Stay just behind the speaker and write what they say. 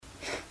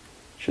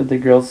Should the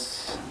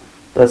girls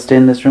that stay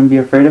in this room be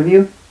afraid of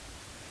you?